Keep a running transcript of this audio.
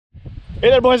Hey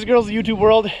there, boys and girls of the YouTube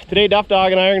world. Today, Duff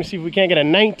Dog and I are going to see if we can't get a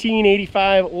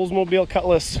 1985 Oldsmobile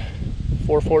Cutlass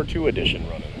 442 edition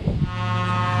running.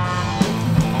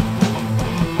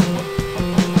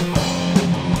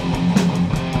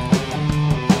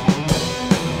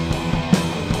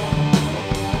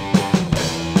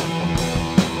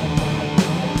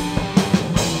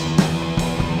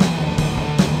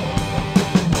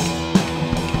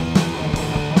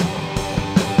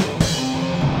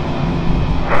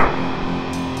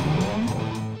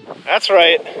 That's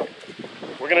right,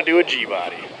 we're gonna do a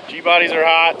G-body. G-bodies are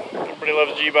hot, everybody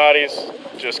loves G-bodies.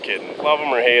 Just kidding, love them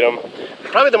or hate them.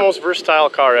 Probably the most versatile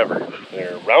car ever.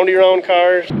 They're roundy round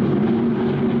cars.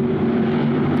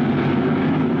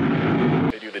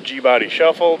 They do the G-body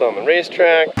shuffle down the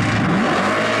racetrack. The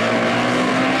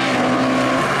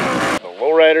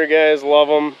lowrider guys love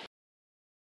them.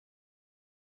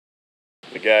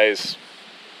 The guys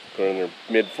who are in their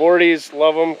mid-40s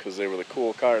love them because they were the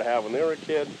cool car to have when they were a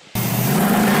kid.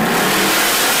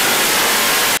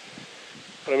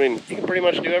 But I mean, you can pretty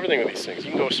much do everything with these things.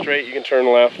 You can go straight, you can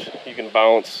turn left, you can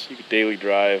bounce, you can daily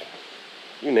drive,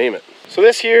 you name it. So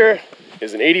this here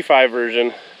is an 85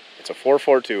 version. It's a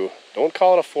 442. Don't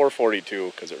call it a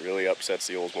 442 because it really upsets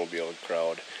the Oldsmobile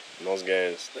crowd. And those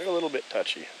guys, they're a little bit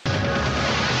touchy.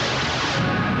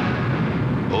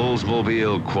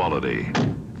 Oldsmobile quality.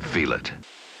 Feel it.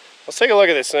 Let's take a look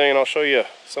at this thing and I'll show you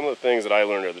some of the things that I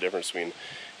learned are the difference between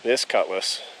this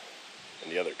Cutlass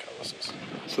and the other Cutlasses.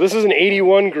 So this is an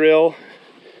 81 grill.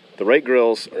 The right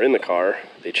grills are in the car.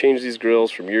 They change these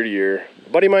grills from year to year. A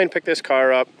buddy of mine picked this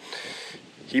car up.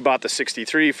 He bought the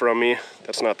 63 from me.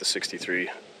 That's not the 63,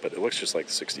 but it looks just like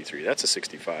the 63. That's a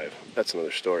 65. That's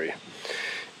another story.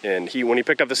 And when he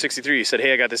picked up the 63, he said,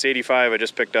 hey, I got this 85 I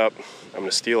just picked up. I'm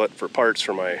gonna steal it for parts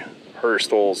for my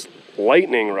Olds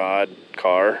lightning rod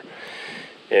car.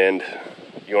 And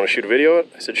you want to shoot a video of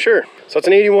it? I said, sure. So it's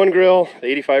an 81 grill. The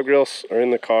 85 grills are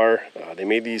in the car. They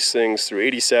made these things through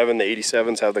 87. The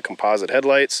 87s have the composite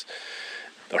headlights.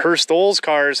 The Olds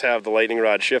cars have the lightning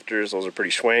rod shifters. Those are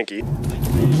pretty swanky.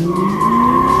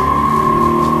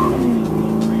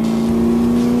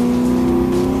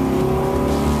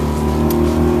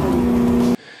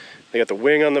 They got the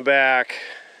wing on the back,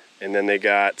 and then they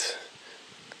got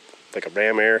like a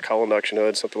Ram Air cowl induction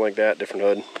hood, something like that, different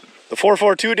hood. The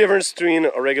 442 difference between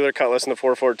a regular Cutlass and the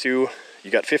 442,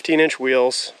 you got 15-inch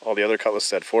wheels. All the other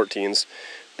Cutlasses had 14s.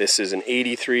 This is an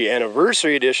 83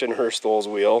 anniversary edition Olds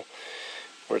wheel,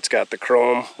 where it's got the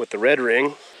chrome with the red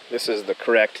ring. This is the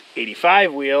correct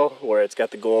 85 wheel, where it's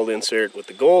got the gold insert with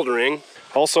the gold ring.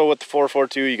 Also with the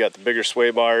 442, you got the bigger sway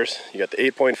bars. You got the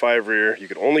 8.5 rear. You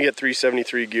can only get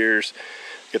 373 gears.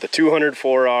 You get the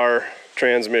 204R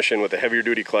transmission with the heavier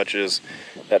duty clutches.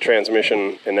 That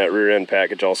transmission and that rear end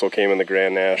package also came in the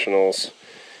Grand Nationals,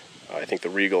 I think the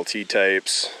Regal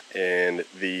T-types, and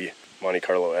the Monte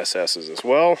Carlo SS's as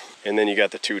well. And then you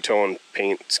got the two-tone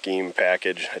paint scheme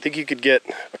package. I think you could get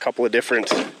a couple of different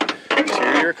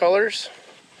interior colors.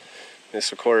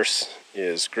 This of course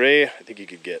is gray. I think you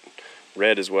could get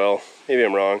red as well. Maybe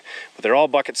I'm wrong, but they're all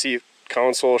bucket seat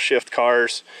console shift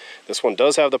cars. This one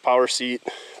does have the power seat,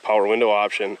 power window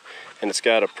option, and it's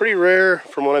got a pretty rare,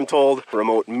 from what I'm told,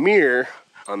 remote mirror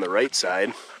on the right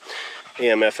side.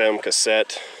 AM/FM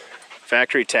cassette,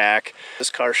 factory tack.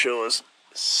 This car shows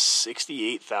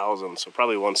 68,000, so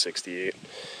probably 168.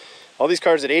 All these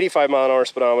cars had 85 mile-an-hour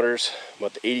speedometers,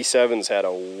 but the 87s had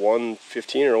a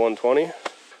 115 or 120.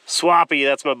 Swappy,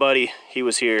 that's my buddy. He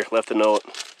was here, left a note,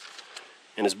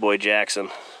 and his boy Jackson.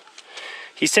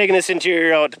 He's taking this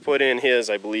interior out to put in his,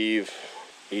 I believe,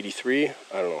 83. I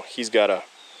don't know. He's got a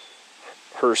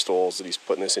Olds that he's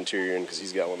putting this interior in because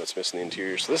he's got one that's missing the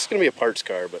interior. So this is going to be a parts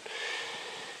car, but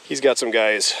he's got some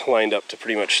guys lined up to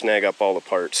pretty much snag up all the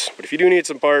parts. But if you do need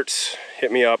some parts,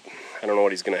 hit me up. I don't know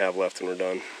what he's going to have left when we're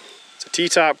done. It's a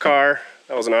T-top car.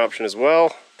 That was an option as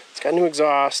well. It's got new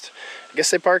exhaust. I guess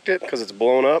they parked it because it's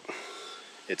blown up.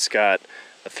 It's got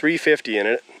a 350 in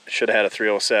it. It should have had a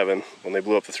 307. When they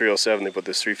blew up the 307, they put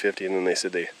this 350 and then they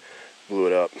said they blew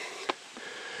it up.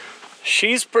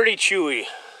 She's pretty chewy.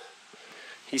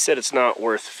 He said it's not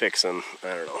worth fixing. I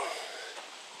don't know.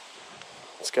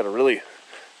 It's got a really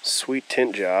sweet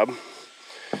tint job.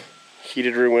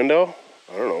 Heated rear window.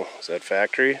 I don't know. Is that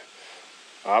factory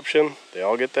option? They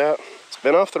all get that. It's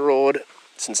been off the road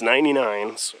since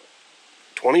 '99, so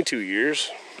 22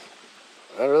 years.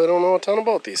 I really don't know a ton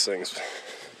about these things.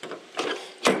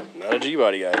 Not a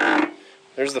G-body guy.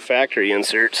 There's the factory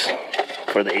inserts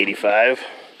for the 85.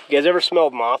 You guys ever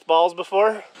smelled mothballs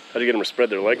before? How'd you get them to spread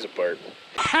their legs apart?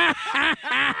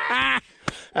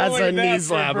 That's a knee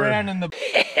slapper.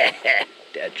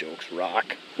 Dad that joke's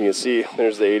rock. You can see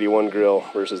there's the 81 grill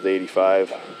versus the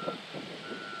 85.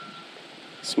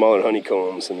 Smaller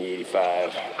honeycombs in the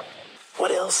 85.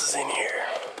 What else is in here?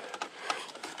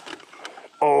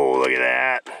 Oh, look at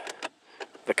that.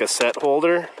 The cassette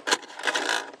holder.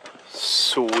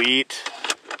 Sweet.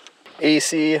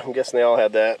 AC, I'm guessing they all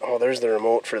had that. Oh, there's the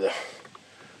remote for the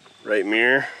right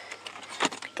mirror.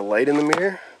 Got the light in the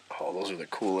mirror. Oh, those are the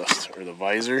coolest. Or the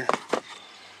visor.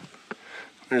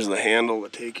 There's the handle to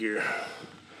take your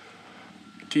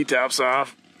T-tops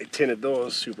off. They tinted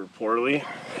those super poorly.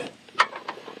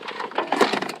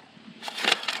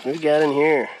 What do we got in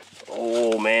here?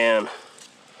 Oh man.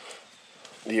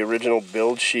 The original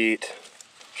build sheet.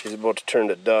 She's about to turn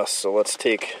to dust, so let's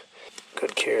take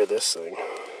good care of this thing.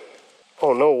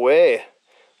 Oh, no way.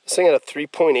 This thing had a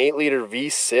 3.8 liter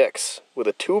V6 with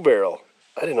a 2-barrel.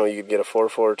 I didn't know you could get a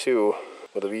 442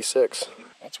 with a V6.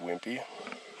 That's wimpy.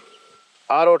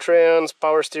 Auto trans,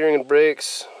 power steering and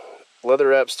brakes, leather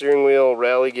wrapped steering wheel,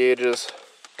 rally gauges,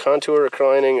 contour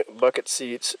reclining bucket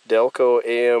seats, Delco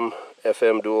AM,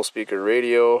 FM dual speaker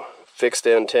radio, fixed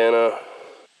antenna,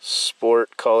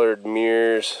 sport colored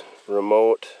mirrors,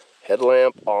 remote,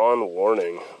 headlamp on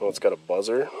warning. Oh, it's got a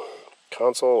buzzer.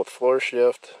 Console with floor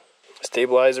shift,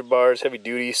 stabilizer bars, heavy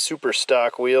duty, super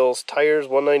stock wheels, tires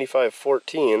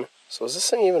 195/14. So is this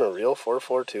thing even a real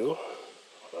 442?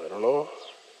 I don't know.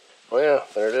 Oh yeah,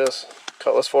 there it is.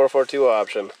 Cutlass 442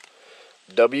 option.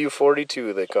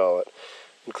 W42 they call it.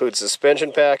 Includes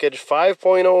suspension package,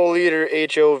 5.0 liter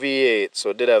HO V8.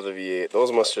 So it did have the V8.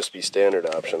 Those must just be standard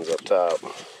options up top.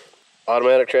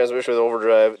 Automatic transmission with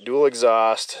overdrive, dual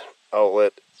exhaust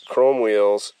outlet, chrome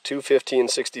wheels, 2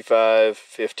 1565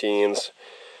 15s,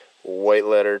 white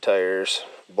leather tires,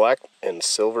 black and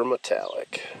silver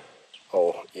metallic.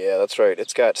 Oh yeah, that's right.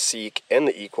 It's got Seek and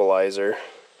the equalizer.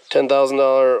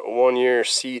 $10,000 1-year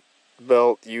seat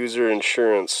belt user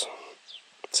insurance.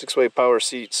 6-way power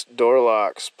seats, door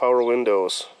locks, power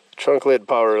windows, trunk lid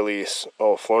power release.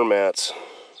 Oh, floor mats,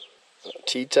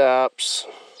 T-tops,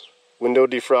 window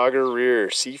defrogger rear,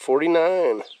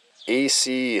 C49,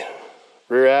 AC,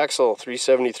 rear axle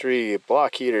 373,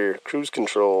 block heater, cruise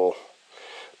control,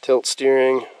 tilt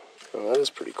steering. Oh, that is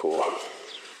pretty cool.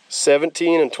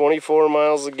 17 and 24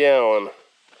 miles a gallon.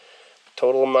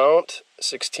 Total amount,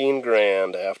 16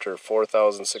 grand after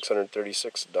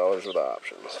 $4,636 with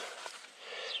options.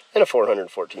 And a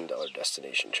 $414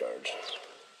 destination charge.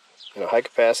 And a high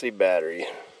capacity battery.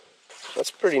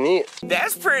 That's pretty neat.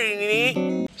 That's pretty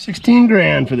neat. 16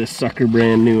 grand for this sucker,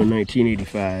 brand new in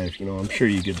 1985. You know, I'm sure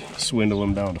you could swindle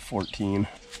them down to 14.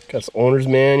 Got the owner's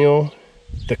manual,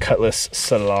 the Cutlass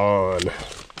Salon.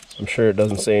 I'm sure it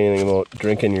doesn't say anything about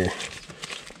drinking your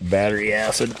battery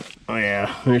acid. Oh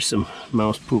yeah, there's some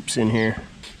mouse poops in here.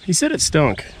 He said it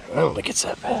stunk. I don't think it's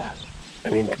that bad. I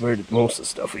mean, compared to most of the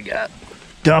stuff we got.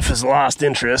 Duff has lost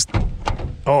interest.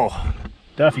 Oh,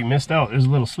 Duff, you missed out. There's a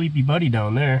little sleepy buddy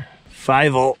down there.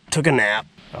 5-volt, took a nap.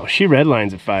 Oh, she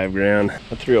redlines at 5 grand.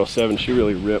 That 307, she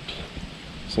really ripped.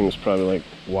 This thing was probably like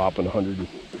whopping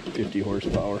 150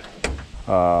 horsepower.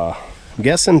 I'm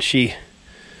guessing she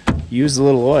used a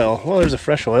little oil. Well, there's a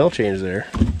fresh oil change there.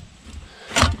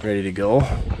 Ready to go.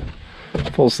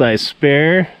 Full-size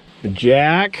spare, the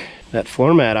jack, that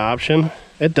floor mat option.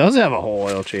 It does have a whole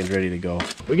oil change ready to go.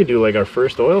 We could do like our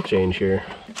first oil change here.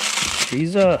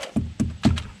 She's a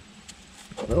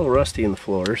little rusty in the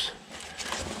floors.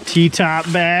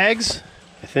 T-top bags,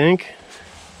 I think.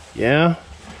 Yeah.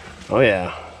 Oh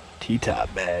yeah,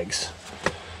 T-top bags.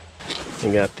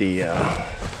 We got the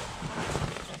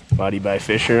body by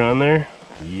Fisher on there.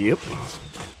 Yep.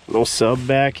 No sub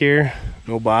back here.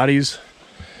 No bodies.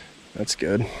 That's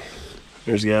good.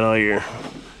 There's got all your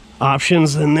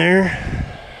options in there.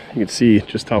 You can see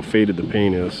just how faded the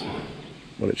paint is.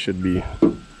 What it should be.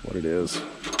 What it is.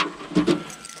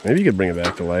 Maybe you could bring it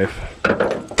back to life.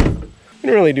 You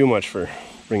didn't really do much for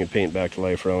bringing paint back to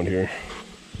life around here.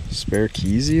 Spare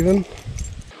keys even.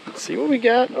 Let's see what we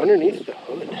got underneath the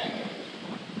hood.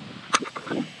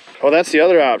 Oh, that's the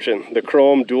other option. The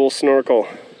chrome dual snorkel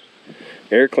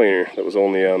air cleaner that was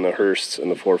only on the Hearsts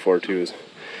and the 442s.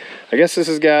 I guess this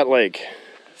has got like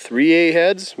 3A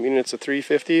heads, meaning it's a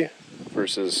 350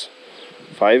 versus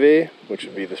 5A, which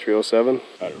would be the 307.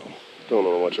 I don't know. Don't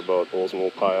know much about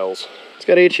Oldsmobile piles. It's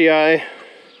got HEI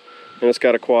and it's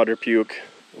got a quadrupuke.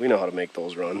 We know how to make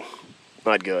those run.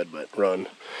 Not good, but run.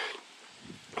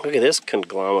 Look at this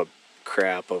conglomerate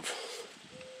crap of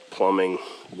plumbing,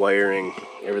 wiring,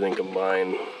 everything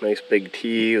combined. Nice big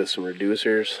T with some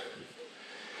reducers.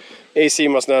 AC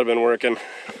must not have been working.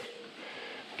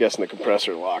 I'm guessing the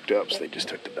compressor locked up, so they just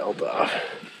took the belt off.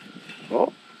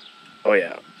 Oh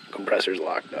yeah, compressor's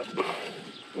locked up.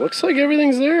 Looks like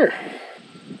everything's there.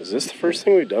 Is this the first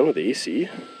thing we've done with AC?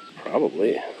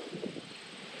 Probably.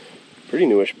 Pretty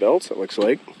newish belts, it looks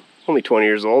like. Only 20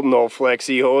 years old, no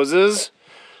flexi hoses.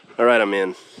 All right, I'm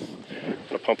in. I'm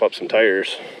gonna pump up some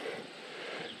tires.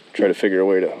 Try to figure a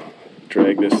way to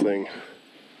drag this thing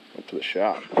up to the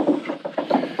shop.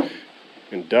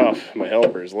 And Duff, my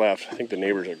helper, is left. I think the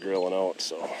neighbors are grilling out,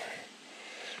 so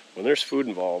when there's food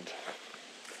involved,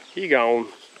 he gone.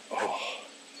 Oh,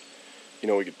 you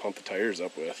know what we could pump the tires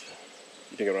up with?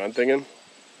 You think of what I'm thinking?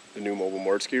 The new mobile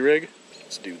Mortske rig?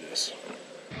 Let's do this.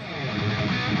 We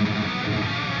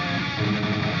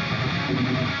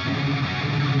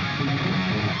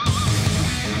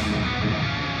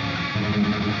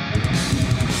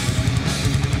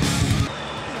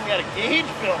got a gauge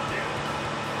built in.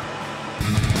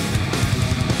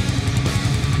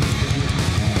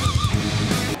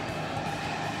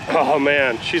 Oh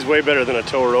man, she's way better than a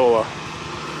Torola.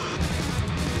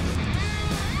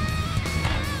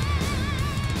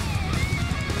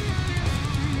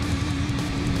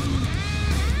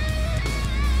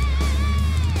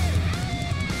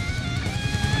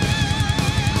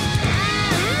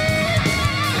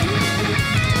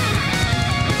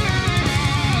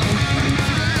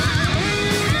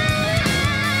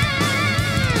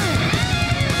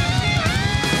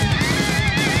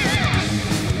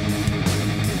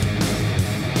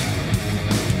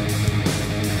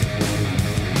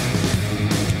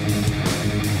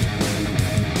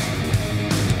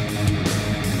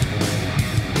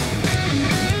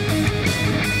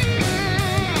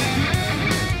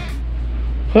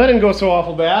 Well, that didn't go so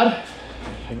awful bad.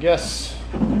 I guess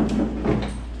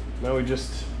now we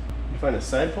just find a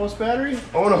side post battery.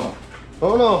 Oh no,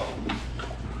 oh no.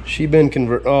 She been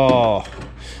convert. Oh,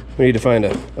 we need to find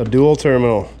a dual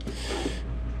terminal.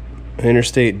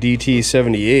 Interstate DT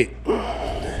 78.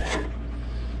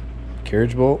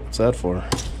 Carriage bolt, what's that for?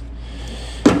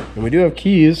 And we do have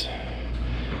keys.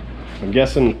 I'm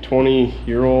guessing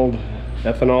 20-year-old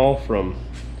ethanol from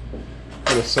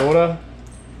Minnesota.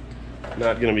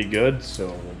 Not gonna be good, so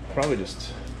we'll probably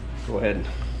just go ahead and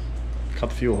cut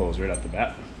the fuel hose right off the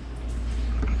bat.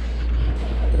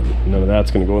 None of that's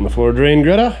gonna go in the floor drain,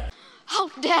 Greta. How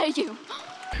dare you!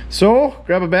 So,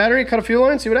 grab a battery, cut a fuel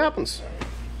line, see what happens.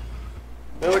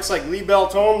 It looks like Lee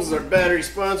Belt Homes is our battery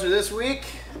sponsor this week.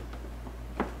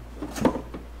 At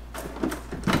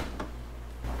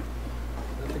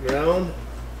the ground.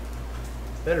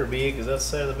 Better be, because that's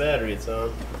the side of the battery it's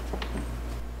on.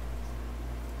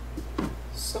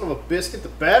 Son of a biscuit, the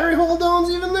battery hold down's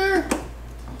even there?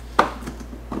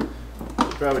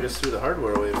 Probably just threw the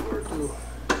hardware away for it too.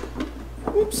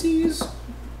 Whoopsies.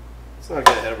 Let's not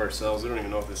get ahead of ourselves. We don't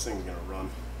even know if this thing's gonna run.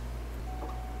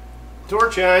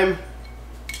 Door chime.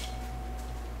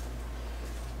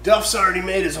 Duff's already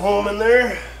made his home in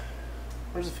there.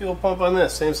 Where's the fuel pump on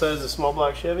this? Same size as a small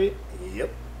block Chevy?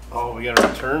 Yep. Oh, we got a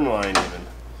return line even.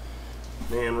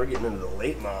 Man, we're getting into the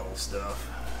late model stuff.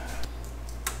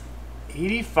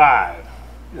 85.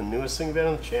 The newest thing been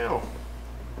on the channel.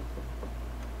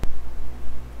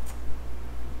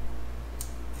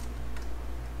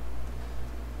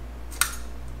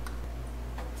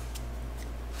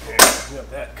 There,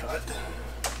 got that cut.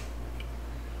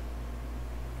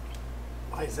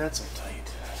 Why is that so tight?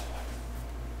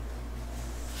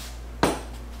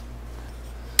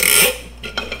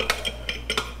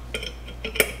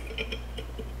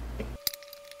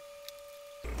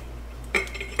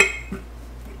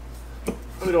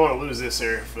 We don't want to lose this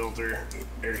air filter,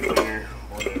 air cleaner,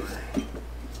 whatever.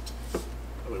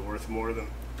 Probably worth more than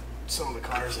some of the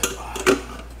cars I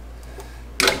bought.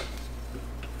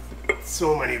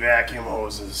 So many vacuum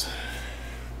hoses.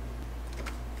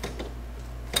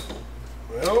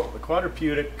 Well, the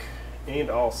quadrupedic ain't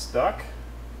all stuck.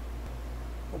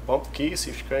 We'll bump the key, see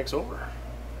if she cranks over.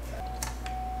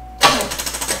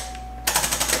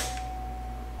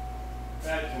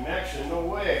 Bad connection, no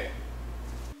way.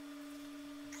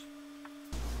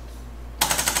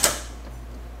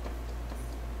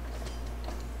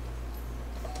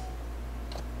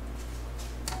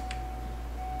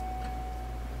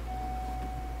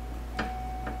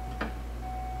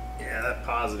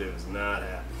 Positive is not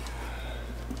happy.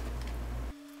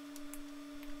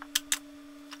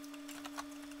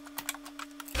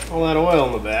 All that oil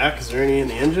in the back. Is there any in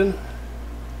the engine?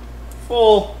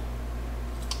 Full.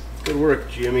 Good work,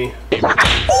 Jimmy.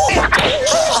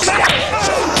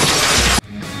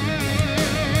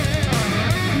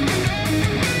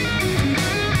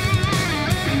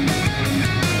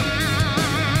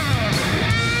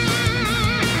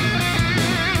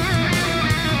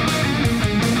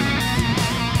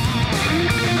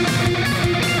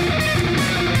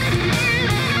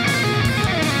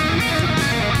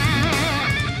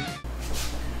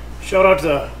 Shout out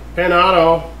to Penn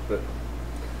Auto,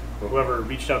 whoever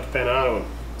reached out to Penn Auto and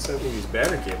sent me these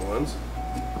battery cable ends.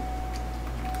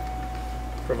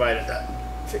 Provided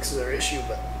that fixes our issue,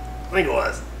 but I think it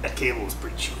was. That cable was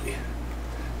pretty chewy.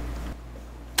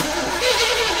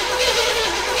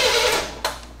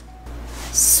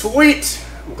 Sweet!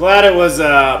 I'm glad it was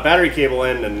a battery cable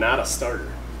end and not a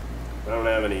starter. I don't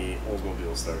have any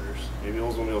Oldsmobile starters. Maybe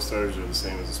Oldsmobile starters are the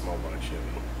same as a small block Chevy.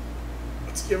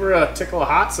 Let's give her a tickle of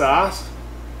hot sauce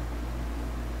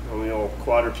on the old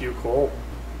quadrupuke hole.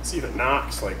 See if it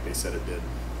knocks like they said it did.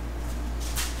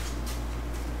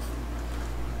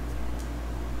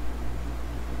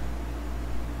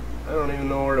 I don't even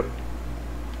know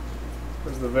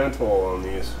where's the vent hole on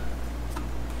these.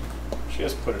 She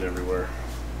just put it everywhere.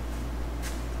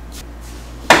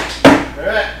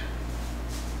 Alright.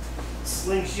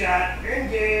 Slingshot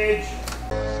engaged.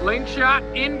 Slingshot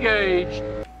engaged.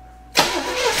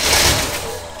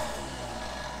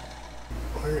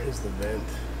 Where is the vent?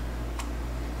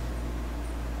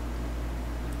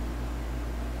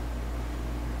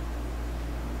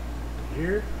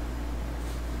 Here?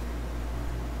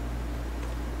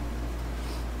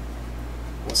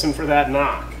 Listen for that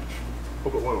knock.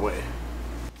 Hope it went away.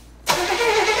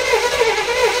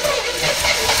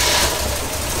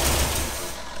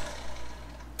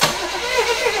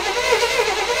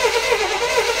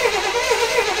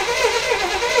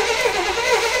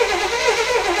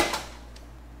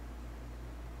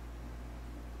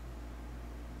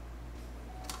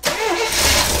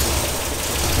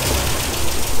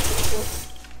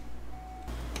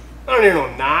 I don't hear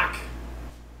no knock.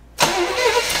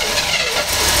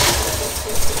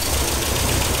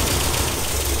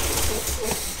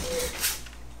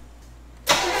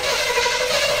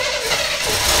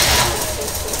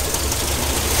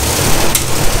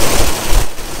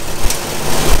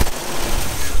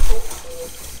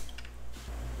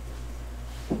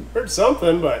 Heard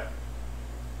something, but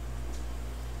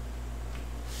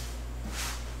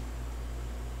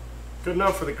good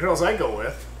enough for the girls I go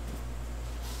with.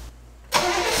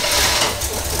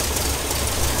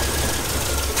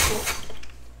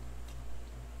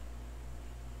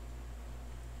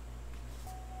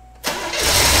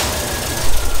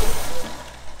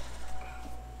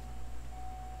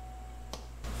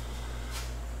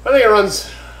 I think it runs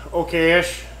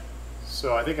okay-ish,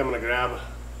 so I think I'm going to grab our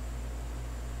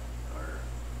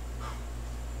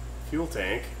fuel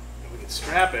tank and we can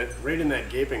strap it right in that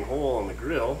gaping hole on the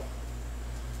grill,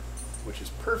 which is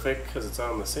perfect because it's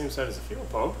on the same side as the fuel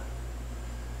pump.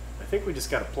 I think we just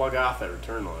got to plug off that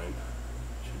return line.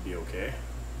 Should be okay.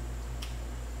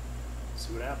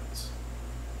 See what happens.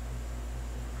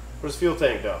 Where's the fuel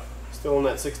tank, Duff? Still in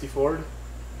that 60 Ford?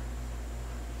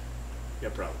 Yeah,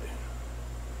 probably.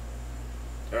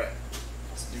 Alright,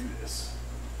 let's do this.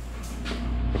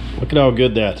 Look at how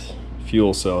good that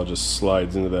fuel cell just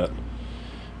slides into that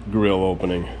grill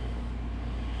opening.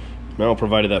 Now,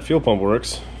 provided that fuel pump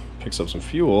works, picks up some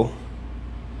fuel,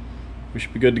 we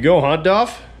should be good to go, huh,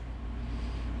 Duff?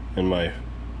 And my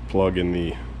plug in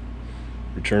the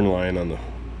return line on the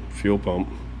fuel pump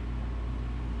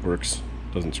works,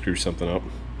 doesn't screw something up.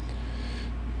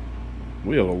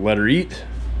 We'll let her eat.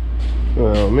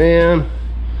 Oh man.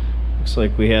 Looks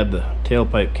like we had the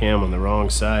tailpipe cam on the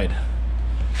wrong side.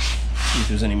 See if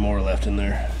there's any more left in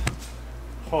there.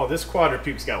 Oh, this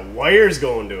quadrupuke's got wires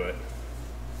going to it.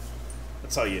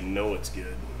 That's how you know it's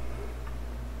good.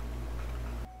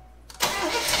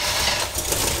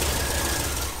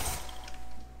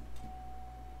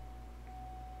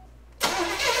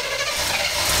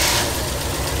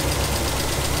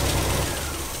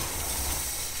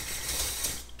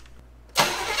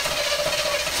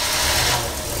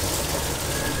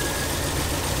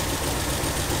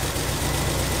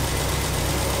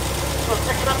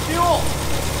 Picking up fuel.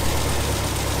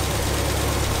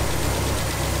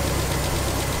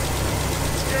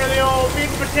 Scare the old meat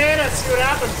and potatoes, see what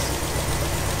happens.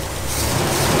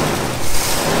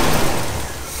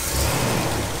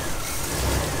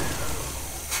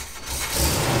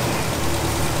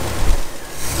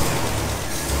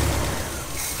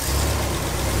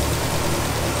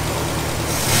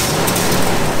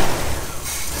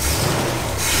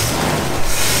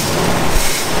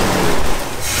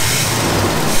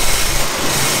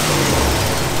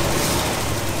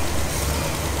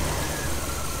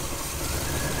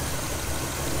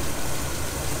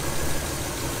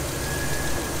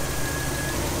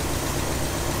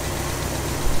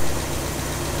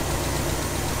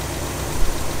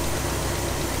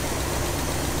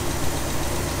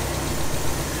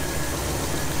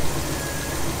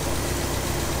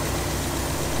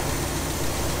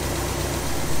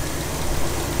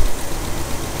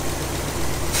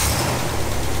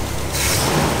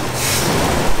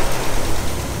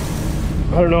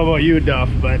 don't know about you, Duff,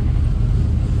 but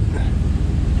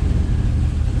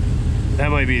that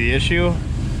might be the issue.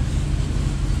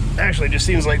 Actually, it just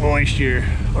seems like moisture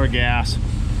or gas.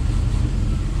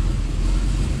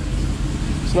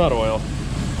 It's not oil.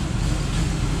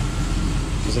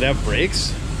 Does it have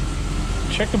brakes?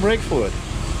 Check the brake fluid.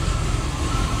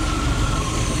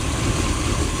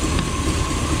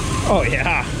 Oh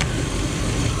yeah.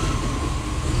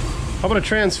 How about a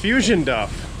transfusion,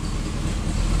 Duff?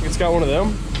 Think it's got one of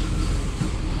them?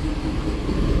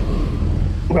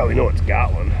 Well, we know it's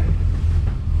got one.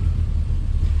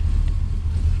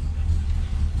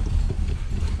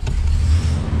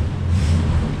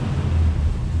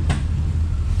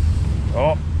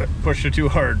 Oh, pushed it too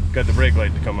hard. Got the brake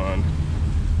light to come on.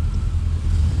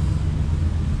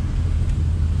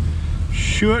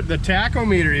 Shoot, the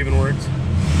tachometer even works.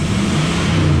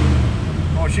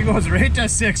 Oh, she goes right to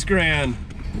 6 grand.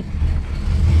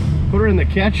 Put her in the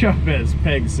ketchup, as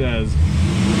Peg says.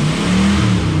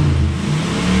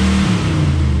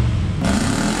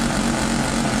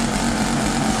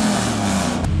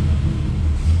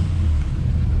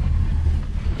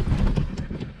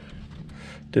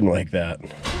 Didn't like that.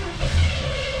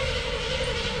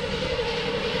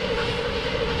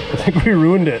 I think we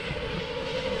ruined it.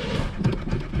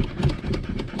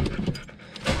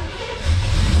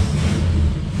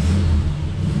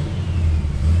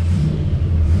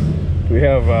 Do we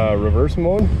have reverse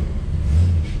mode?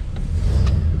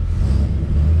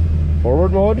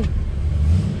 Forward mode?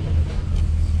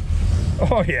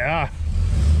 Oh yeah.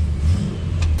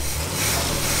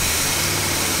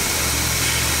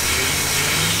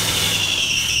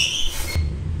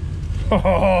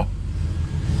 Oh,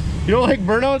 you don't like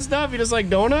burnout stuff? You just like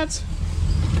donuts?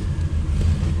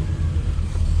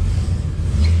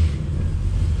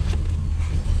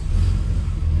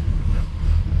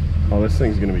 Oh, this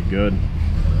thing's gonna be good.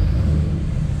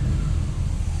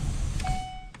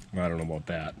 I don't know about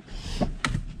that.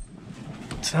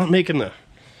 It's not making the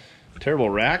terrible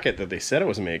racket that they said it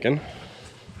was making.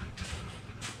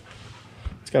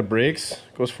 It's got brakes,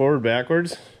 goes forward,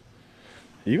 backwards.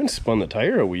 You even spun the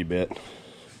tire a wee bit.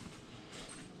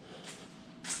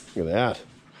 Look at that.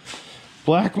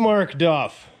 Black mark,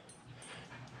 Duff.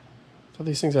 I thought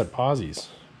these things had posies.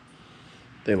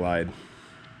 They lied.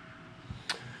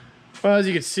 Well, as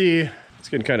you can see, it's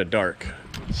getting kind of dark.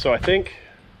 So I think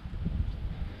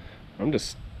I'm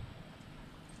just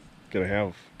gonna have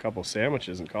a couple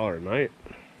sandwiches and call it a night.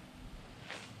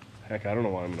 Heck, I don't know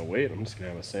why I'm gonna wait. I'm just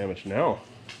gonna have a sandwich now.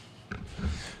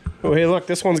 Oh, hey, look,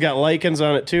 this one's got lichens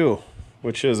on it too,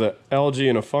 which is an algae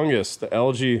and a fungus. The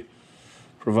algae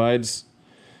provides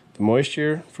the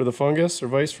moisture for the fungus, or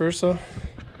vice versa.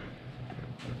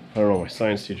 I don't know, my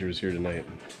science teacher was here tonight.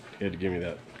 He had to give me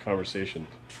that conversation.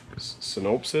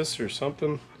 Synopsis or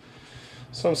something?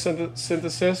 Some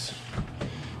synthesis?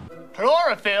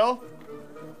 Chlorophyll?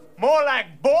 More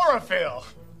like borophyll.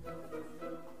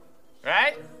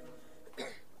 Right?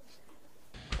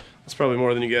 That's probably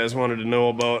more than you guys wanted to know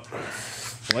about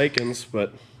lichens,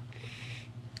 but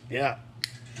yeah.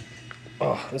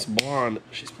 Oh, this blonde,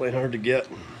 she's playing hard to get.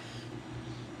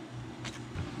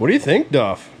 What do you think,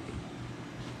 Duff?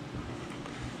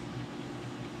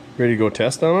 Ready to go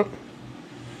test on it?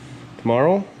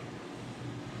 Tomorrow?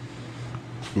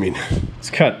 I mean, it's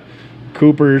got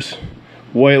Cooper's,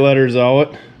 white letters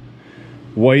out,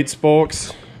 white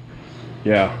spokes.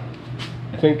 Yeah,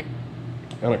 I think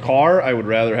on a car, I would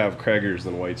rather have Krager's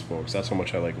than white spokes. That's how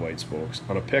much I like white spokes.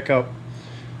 On a pickup,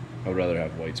 I would rather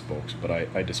have white spokes, but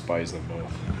I despise them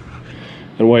both.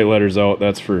 And white letters out,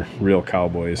 that's for real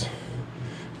cowboys.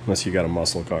 Unless you got a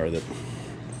muscle car that,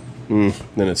 then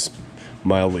it's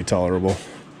mildly tolerable.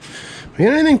 You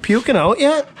got anything puking out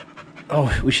yet?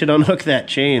 Oh, we should unhook that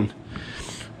chain.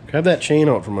 Grab that chain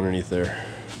out from underneath there.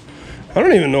 I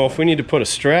don't even know if we need to put a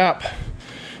strap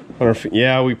on our,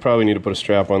 yeah, we probably need to put a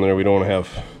strap on there. We don't want to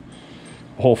have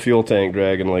a whole fuel tank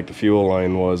dragging like the fuel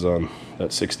line was on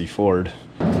that 60 Ford.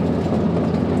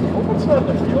 Oh, it's not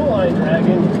the fuel line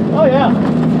dragging. Oh yeah.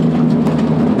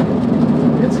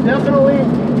 It's definitely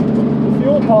the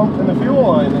fuel pump and the fuel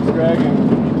line that's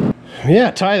dragging. Yeah,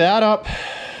 tie that up.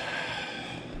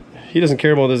 He doesn't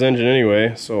care about this engine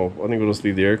anyway, so I think we'll just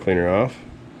leave the air cleaner off.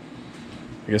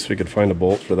 I guess we could find a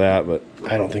bolt for that, but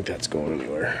I don't think that's going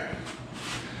anywhere.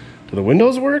 Do the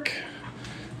windows work?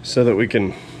 So that we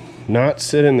can not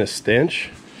sit in the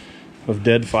stench of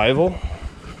dead fivel?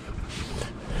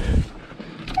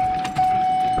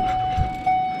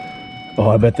 Oh,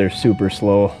 I bet they're super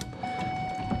slow.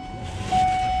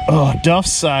 Oh,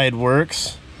 Duff's side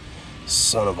works.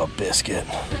 Son of a biscuit.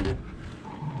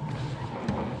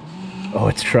 Oh,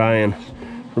 it's trying.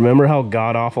 Remember how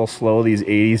god-awful slow these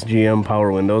 80s GM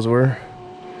power windows were?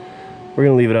 We're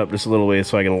gonna leave it up just a little ways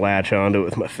so I can latch onto it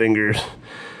with my fingers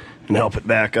and help it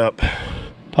back up.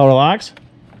 Power locks?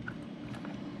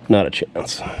 Not a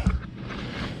chance. How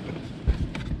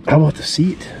about the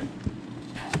seat?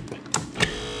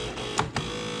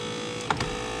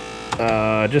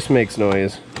 Just makes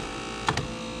noise.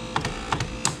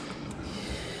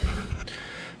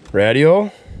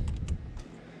 Radio.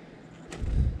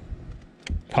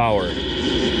 Power.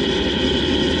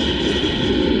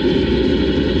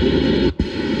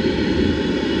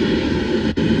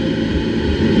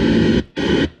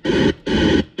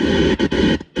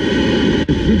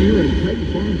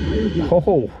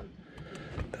 Oh,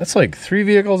 that's like 3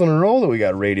 vehicles in a row that we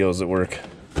got radios that work.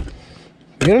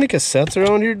 You got any cassettes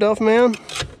around here, Duff man?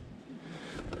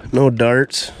 No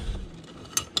darts.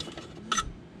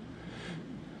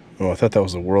 Oh, I thought that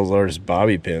was the world's largest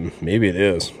bobby pin. Maybe it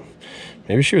is.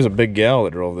 Maybe she was a big gal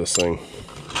that drove this thing.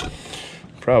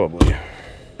 Probably.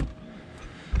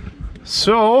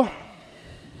 So,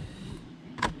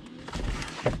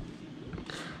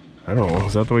 I don't know.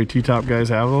 Is that the way T-top guys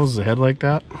have those? Is the head like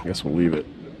that? I guess we'll leave it.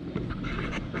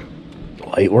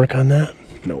 Light work on that?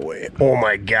 No way. Oh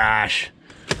my gosh.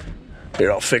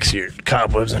 Here, I'll fix your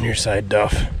cobwebs on your side,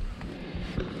 Duff.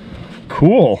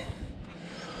 Cool.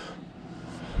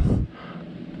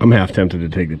 I'm half tempted to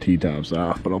take the T-tops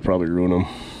off, but I'll probably ruin them.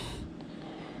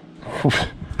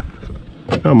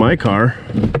 Not my car.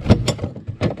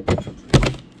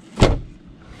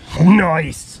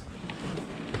 Nice!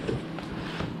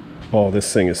 Oh,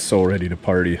 this thing is so ready to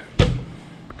party.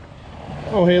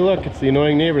 Oh, hey, look, it's the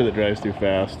annoying neighbor that drives too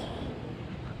fast.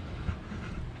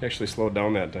 He actually slowed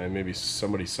down that time. Maybe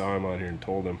somebody saw him out here and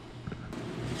told him.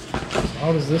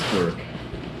 How does this work?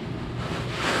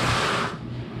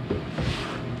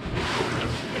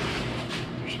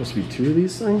 There's supposed to be 2 of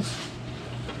these things?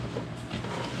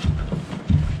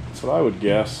 That's what I would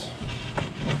guess.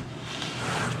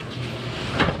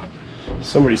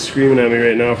 Somebody's screaming at me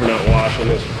right now for not washing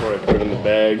this before I put it in the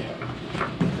bag.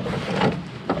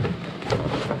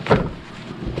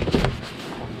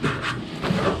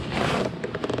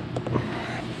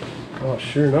 Oh,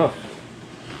 sure enough.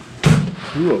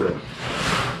 2 of them.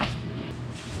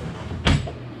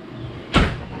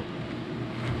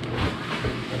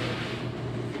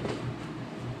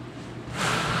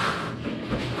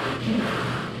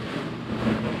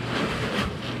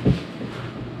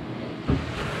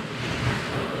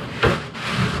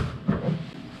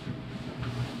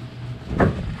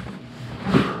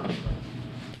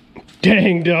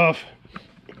 Dang, Duff.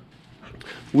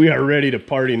 We are ready to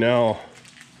party now.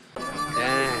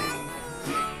 Dang.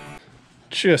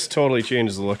 Just totally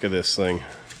changes the look of this thing.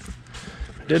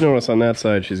 I did notice on that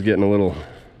side she's getting a little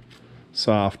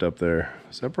soft up there.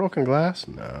 Is that broken glass?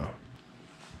 No.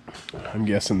 I'm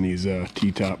guessing these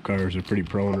T-top cars are pretty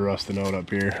prone to rusting out up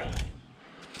here.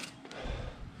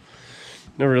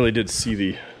 Never really did see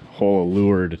the whole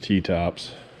allure to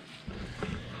T-tops.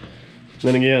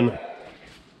 Then again,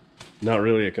 not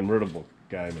really a convertible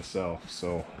guy myself,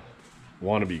 so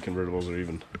wannabe convertibles are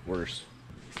even worse.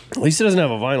 At least it doesn't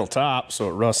have a vinyl top, so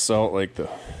it rusts out like the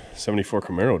 74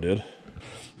 Camaro did.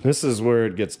 This is where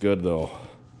it gets good though.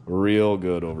 Real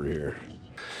good over here.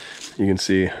 You can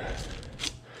see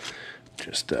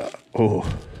just, oh,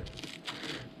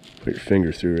 put your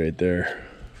finger through right there.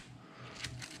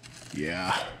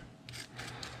 Yeah.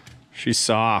 She's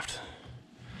soft.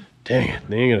 Dang it,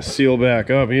 they ain't gonna seal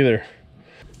back up either.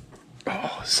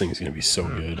 Oh, this thing's gonna be so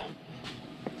good.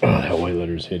 Oh, that white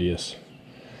letter is hideous.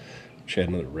 Wish I had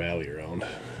another rally around.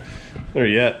 There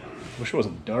yet. Wish it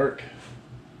wasn't dark.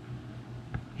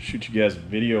 Shoot you guys a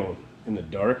video in the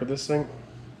dark with this thing.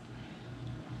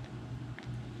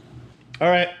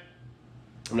 Alright.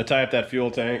 I'm gonna tie up that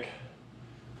fuel tank.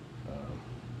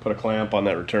 Put a clamp on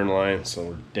that return line so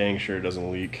we're dang sure it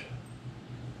doesn't leak.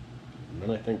 And then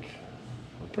I think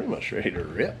we're pretty much ready to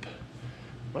rip.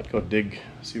 Might go dig,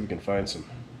 see if we can find some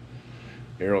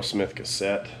Aerosmith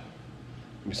cassette,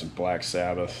 maybe some Black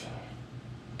Sabbath,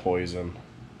 Poison,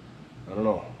 I don't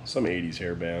know, some 80s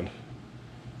hair band.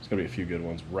 There's gotta be a few good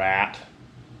ones. Rat,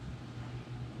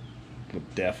 little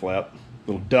Def Lep,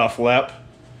 little Duff Lep.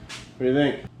 What do you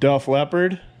think? Duff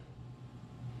Leopard?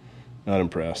 Not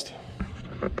impressed.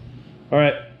 All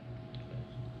right.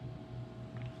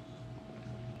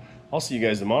 I'll see you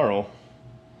guys tomorrow,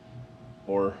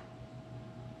 or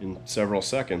in several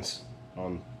seconds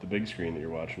on the big screen that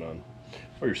you're watching on,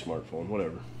 or your smartphone,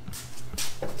 whatever.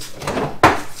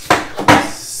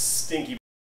 Stinky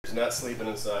is not sleeping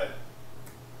inside.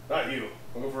 Not you.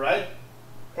 Wanna go for a ride?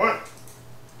 Come on.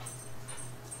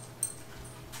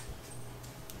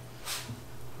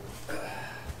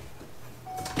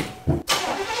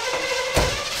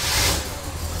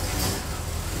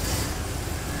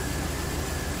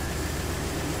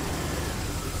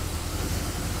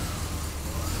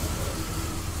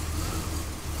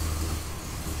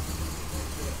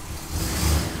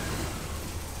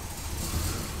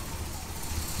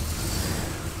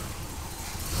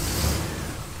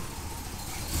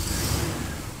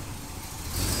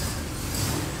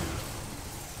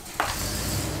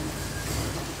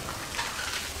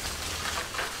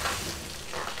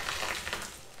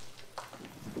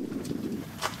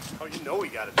 You know we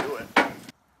gotta do it.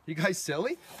 You guys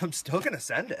silly? I'm still gonna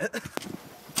send it.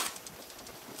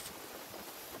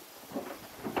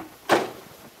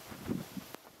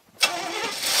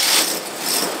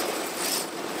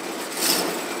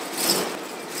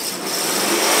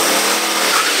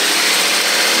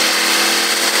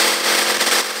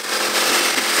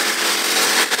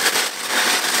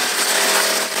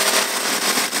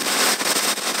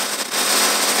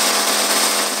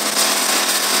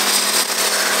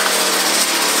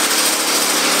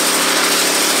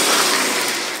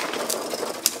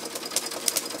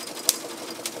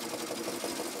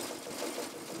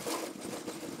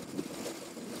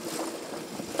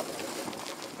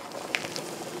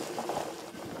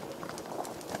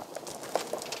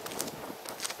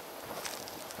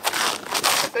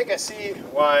 I think I see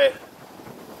why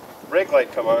brake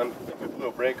light come on. I think we blew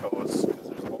a brake hose because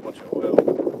there's a whole bunch of oil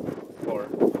on the floor.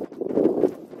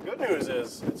 Good news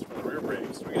is it's for the rear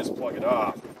brakes. We can just plug it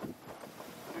off.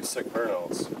 Do sick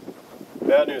burnouts.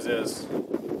 Bad news is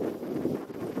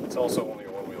it's also only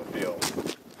a one-wheel deal.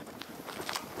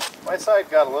 My side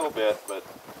got a little bit, but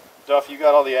Duff, you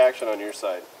got all the action on your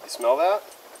side. You smell that?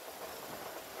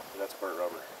 That's burnt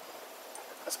rubber.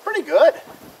 That's pretty good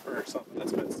for something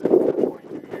that's been sitting for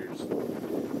 22 years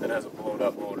and has a blown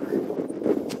up motor.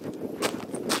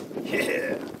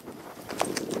 Yeah!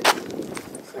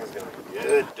 This thing's gonna be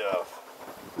good, Duff.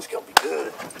 It's gonna be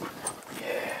good.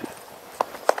 Yeah.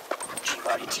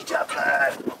 G-body T-top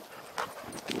line.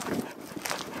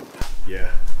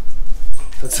 Yeah.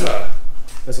 That's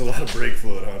a lot of brake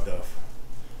fluid, huh, Duff?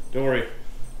 Don't worry.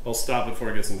 I'll stop it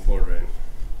before it gets in the floor drain.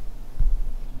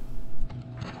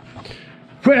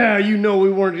 Well, you know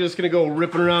we weren't just gonna go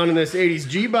ripping around in this 80s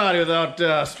G-body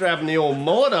without strapping the old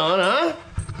mullet on, huh?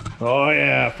 Oh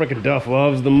yeah, frickin' Duff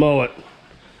loves the mullet.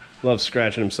 Loves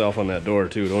scratching himself on that door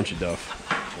too, don't you, Duff?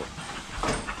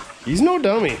 He's no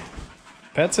dummy.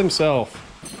 Pets himself.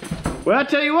 Well, I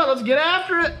tell you what, let's get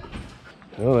after it.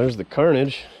 Oh, there's the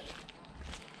carnage.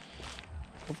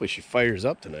 Hopefully she fires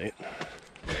up tonight.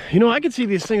 You know, I could see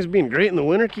these things being great in the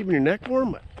winter, keeping your neck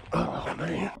warm, but oh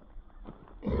man.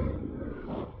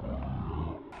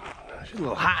 She's a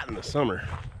little hot in the summer.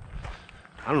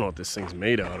 I don't know what this thing's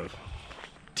made out of.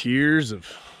 Tiers of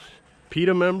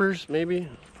PETA members, maybe?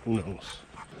 Who knows?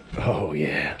 Oh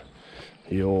yeah,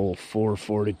 the old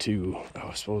 442. Oh,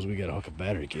 I suppose we gotta hook a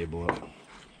battery cable up.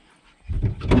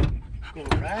 All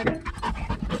right.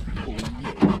 Oh,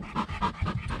 yeah.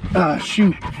 Ah,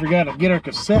 shoot, forgot to get our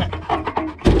cassette.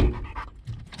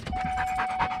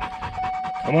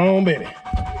 Come on, baby.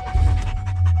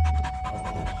 Oh,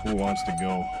 who wants to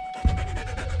go?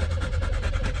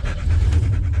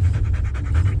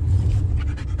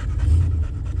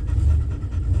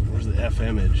 F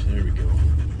image, there we go.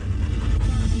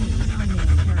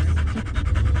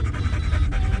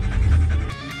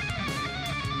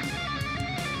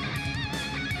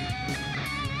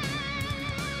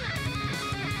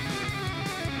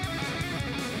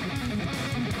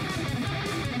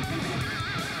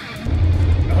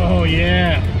 Oh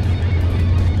yeah.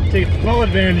 Take full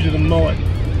advantage of the mullet.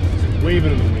 Just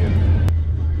waving in the wind.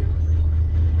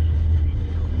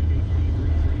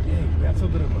 Dang, we got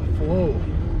something in my flow.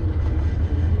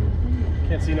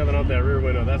 Can't see nothing out that rear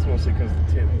window. That's mostly because of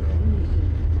the tint.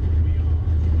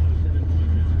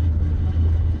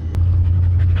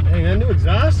 Dang, that new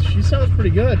exhaust, she sounds pretty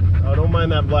good. Oh, don't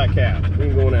mind that black cat. We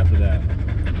can go in after that.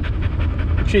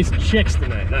 We're chasing chicks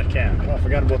tonight, not cat. Oh, I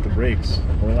forgot about the brakes,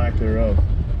 or lack thereof.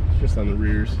 It's just on the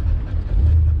rears.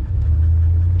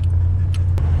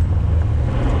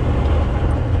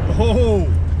 Oh,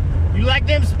 you like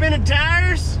them spinning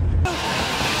tires?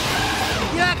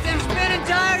 You like them spinning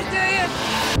tires, do you?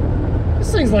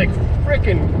 This thing's like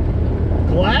frickin'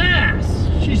 glass.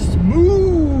 She's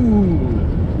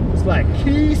smooth. It's like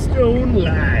Keystone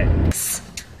Lights.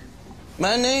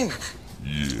 My name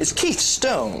is Keith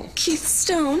Stone. Keith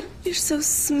Stone, you're so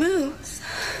smooth.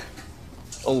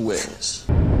 Always.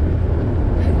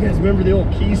 You guys remember the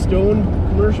old Keystone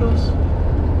commercials?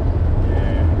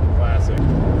 Yeah, classic.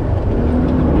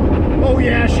 Oh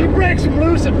yeah, she breaks them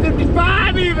loose at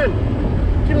 55 even.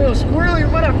 Get a little squirrely, you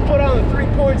might have to put on the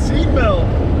 3-point seatbelt.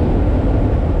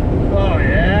 Oh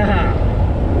yeah.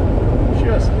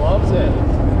 Just loves it.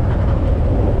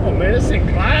 Oh man, this thing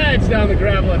glides down the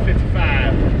gravel at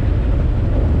 55.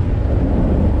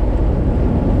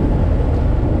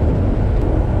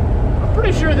 I'm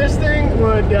pretty sure this thing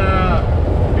would be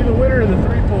the winner in the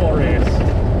 3-pole race.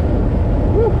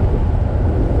 Woo.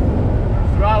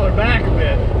 Throttle her back a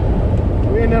bit.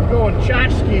 We end up going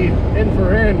tchotchke end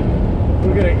for end.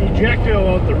 We're gonna ejecto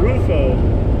out the roofo.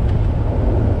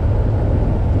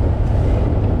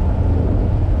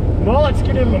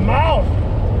 in my mouth.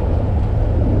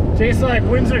 Tastes like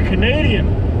Windsor Canadian.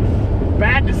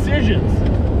 Bad decisions.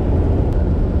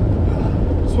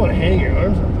 Just want to hang your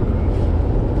arms up.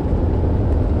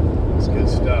 It's good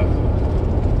stuff.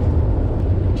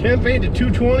 Temp ain't to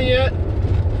 220 yet.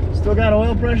 Still got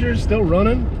oil pressure, still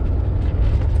running.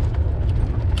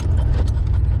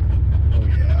 Oh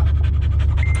yeah.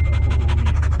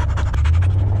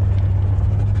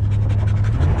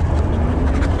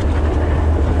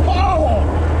 Oh,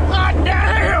 hot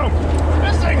damn!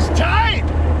 This thing's tight!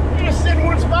 You're just sitting in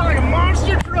one spot like a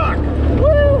monster truck.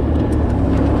 Woo!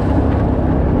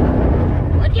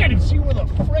 I can't even see where the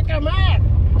frick I'm at.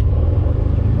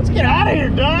 Let's get out of here,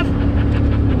 Duff.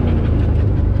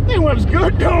 Thing whips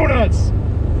good donuts.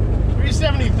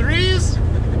 373s.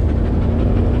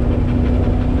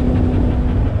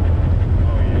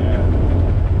 Oh yeah.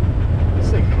 This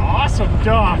thing's awesome,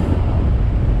 Duff.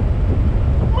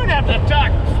 Might have to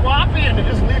talk Swappy into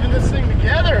just leaving this thing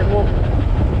together and we'll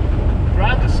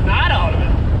drive the snot out of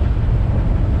it.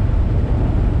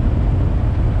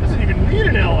 Doesn't even need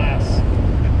an LS.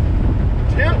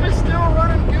 Temp is still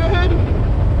running good.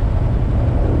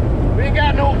 We ain't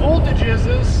got no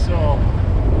voltages, so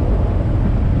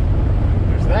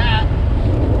there's that.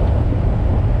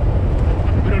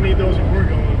 We don't need those if we're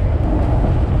going.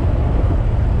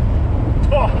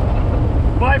 Oh,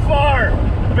 by far,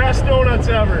 best donuts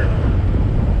ever.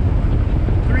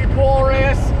 3-pole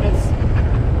race,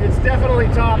 it's definitely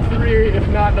top 3, if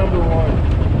not number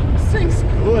 1. This thing's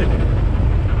good.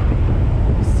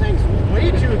 This thing's way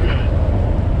too good.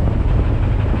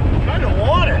 I kinda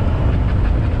want it.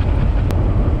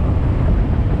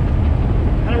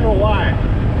 I don't know why.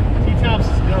 T-Tops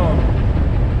is dumb,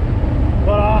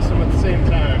 but awesome at the same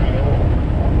time, you know.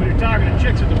 When you're talking to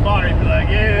chicks at the bar, you'd be like,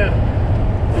 yeah.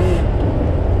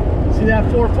 See that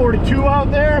 442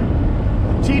 out there?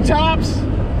 T-Tops?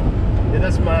 Yeah,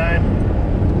 that's mine.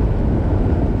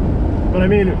 But I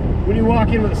mean, when you walk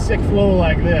in with a sick flow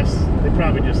like this, they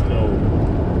probably just know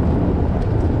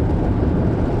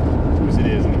whose it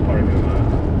is in the parking lot.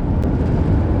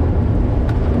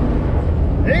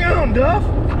 Hang on, Duff!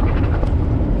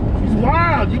 She's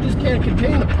wild. You just can't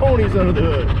contain the ponies under the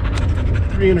hood.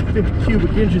 350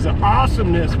 cubic inches of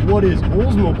awesomeness. What is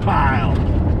Oldsmobile?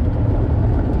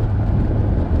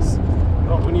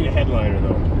 Oh, we need a headliner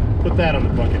though. Put that on the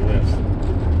bucket list.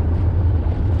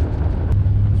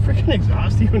 Freaking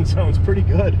exhaust even sounds pretty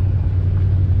good.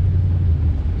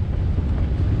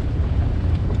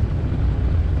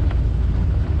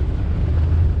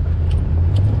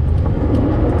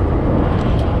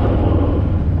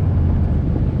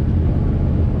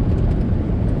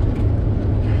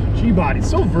 G-body,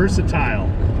 so versatile.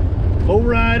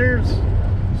 Lowriders,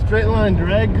 straight line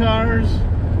drag cars,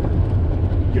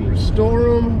 you can restore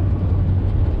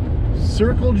them,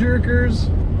 circle jerkers.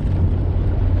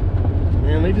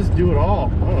 Man, they just do it all. I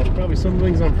don't know, there's probably some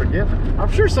things I'm forgetting.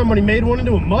 I'm sure somebody made one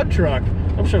into a mud truck.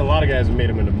 I'm sure a lot of guys have made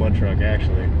them into mud truck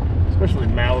actually, especially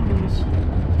Malibus.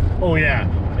 Oh yeah,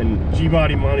 and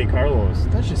G-body Monte Carlos.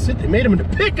 That's just it. They made them into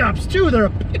pickups too. They're a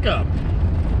pickup.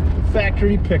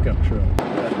 Factory pickup truck.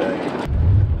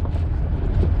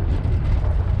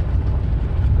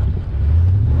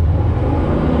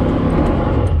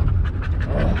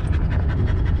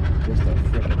 Just a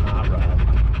freaking hot rod.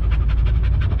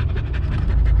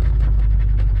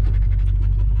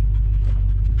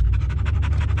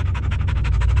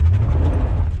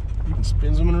 Even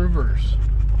spins them in reverse.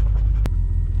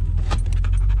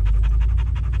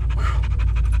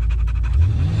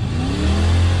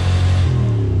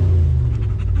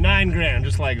 9 grand,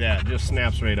 just like that. Just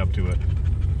snaps right up to it.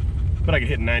 But I could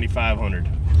hit 9,500.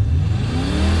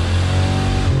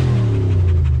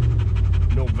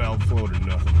 No valve float or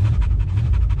nothing.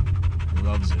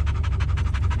 Loves it.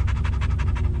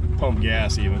 Pump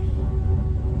gas even.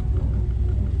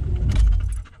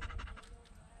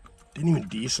 Didn't even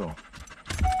diesel.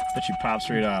 Bet you pops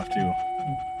right off too.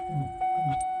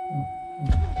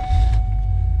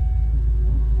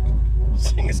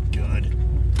 This thing is good.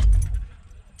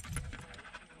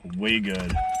 Way good.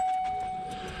 And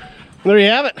there you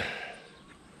have it.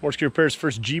 Mortske Repair's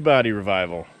first G-body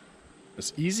revival.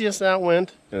 As easy as that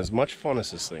went, and as much fun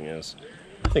as this thing is,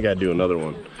 I think I'd do another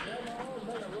one.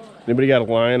 Anybody got a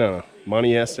line on a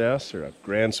Monte SS or a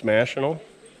Grand Smashinal?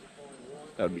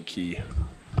 That would be key.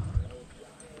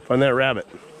 Find that rabbit.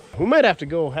 We might have to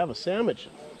go have a sandwich.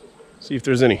 See if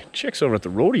there's any chicks over at the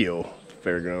rodeo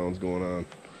fairgrounds going on.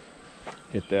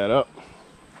 Hit that up.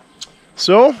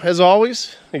 So, as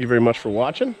always, thank you very much for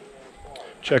watching.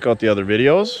 Check out the other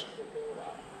videos.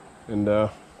 And,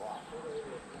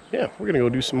 yeah, we're going to go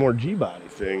do some more G-body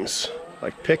things.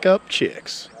 like pickup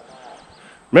chicks.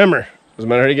 Remember, doesn't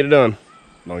matter how you get it done,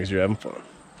 as long as you're having fun.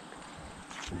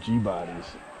 G-bodies,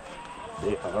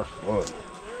 they are fun.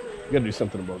 You gotta do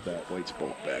something about that white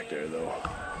spoke back there though.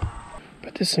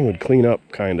 But this thing would clean up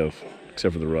kind of,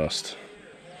 except for the rust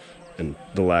and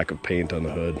the lack of paint on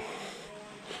the hood.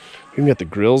 We even got the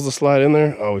grills to slide in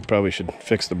there. Oh, we probably should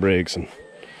fix the brakes and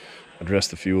address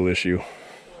the fuel issue.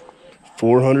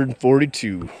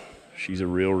 442, she's a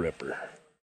real ripper.